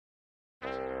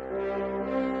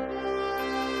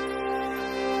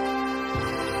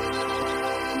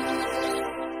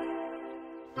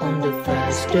the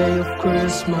first day of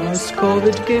Christmas,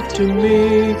 COVID gave to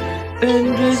me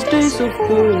endless days of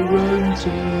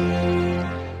quarantine.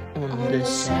 On the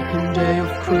second day of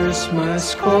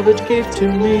Christmas, COVID gave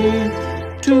to me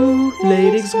 2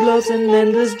 latex gloves and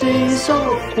endless days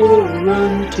of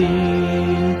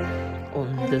quarantine.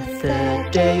 On the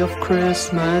third day of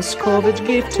Christmas, COVID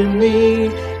gave to me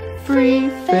 3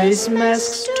 face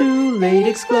masks, 2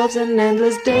 latex gloves and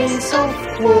endless days of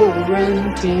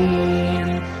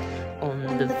quarantine.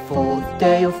 On the fourth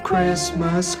day of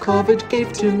Christmas, COVID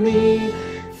gave to me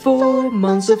 4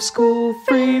 months of school,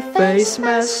 3 face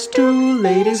masks, 2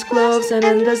 latex gloves and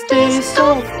endless days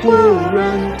of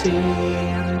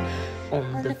quarantine.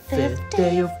 On the fifth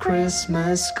day of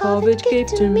Christmas, COVID gave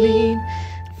to me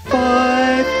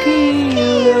 5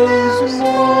 kilos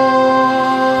more.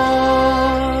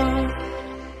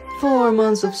 4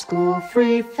 months of school,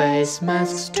 3 face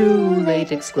masks, 2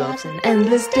 latex gloves and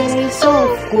endless days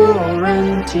of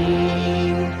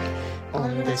quarantine.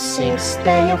 On the sixth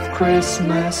day of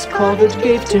Christmas, COVID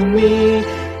gave to me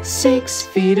 6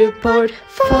 feet apart,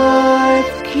 5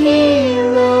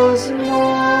 kilos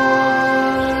more.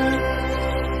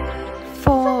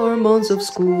 4 months of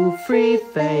school, 3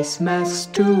 face masks,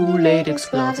 2 latex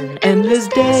gloves and endless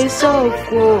days of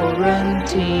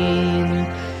quarantine.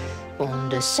 On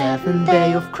the seventh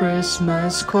day of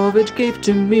Christmas, COVID gave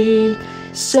to me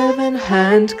 7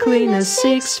 hand cleaners,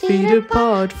 6 feet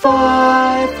apart,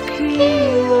 5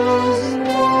 kilos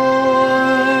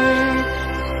more.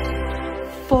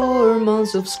 4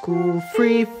 months of school,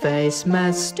 3 face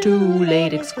masks, 2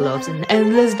 latex gloves and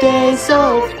endless days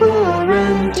of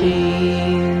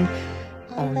quarantine.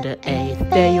 On the 8th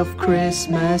day of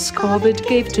Christmas, COVID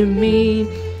gave to me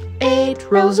 8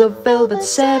 rows of velvet,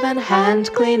 7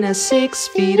 hand cleaners, 6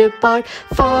 feet apart,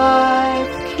 5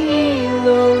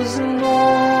 kilos more.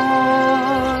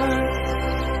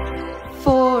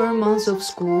 4 months of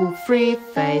school, 3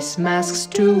 face masks,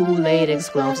 2 latex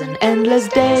gloves and endless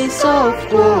days of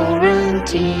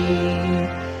quarantine.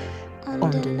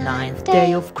 On the 9th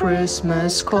day of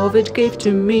Christmas, COVID gave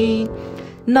to me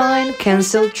 9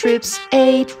 cancelled trips,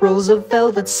 8 rows of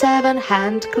velvet, 7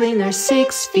 hand cleaners,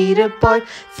 6 feet apart,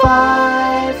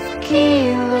 5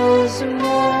 kilos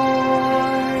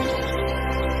more.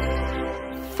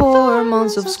 4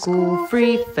 months of school,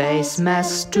 3 face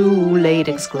masks, 2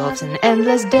 latex gloves and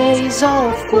endless days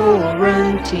of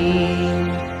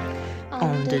quarantine.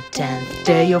 On the 10th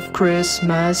day of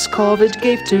Christmas, COVID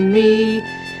gave to me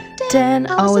 10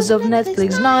 hours of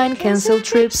Netflix, 9 cancelled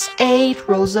trips, 8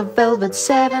 rows of velvet,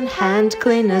 7 hand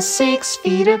cleaners, 6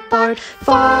 feet apart,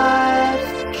 5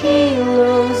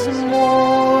 kilos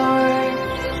more.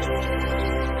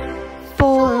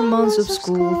 4 months of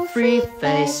school, 3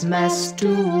 face masks,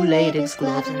 2 latex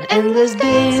gloves and endless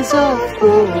days of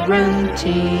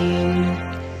quarantine.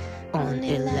 On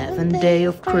 11th day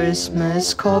of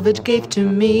Christmas, COVID gave to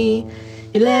me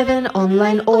 11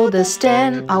 online orders,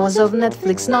 10 hours of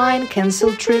Netflix, 9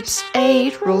 cancelled trips,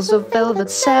 8 rolls of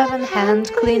velvet, 7 hand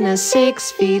cleaners,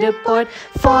 6 feet apart,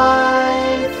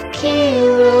 5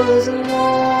 kilos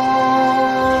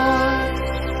more.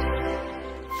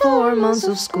 4 months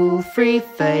of school, 3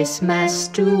 face masks,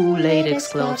 2 latex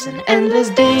gloves and endless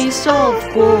days of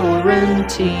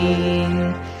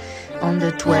quarantine. On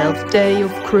the 12th day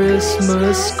of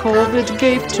Christmas, COVID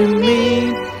gave to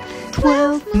me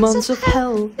 12 months of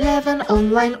hell, 11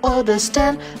 online orders,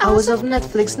 10 hours of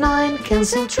Netflix, 9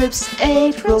 cancelled trips,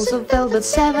 8 rolls of velvet,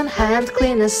 7 hand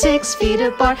cleaners, 6 feet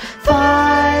apart,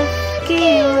 5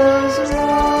 kilos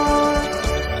more.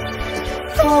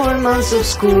 4 months of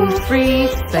school, 3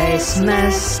 face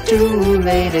masks, 2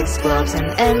 latex gloves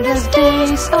and endless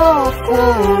days of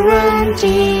quarantine.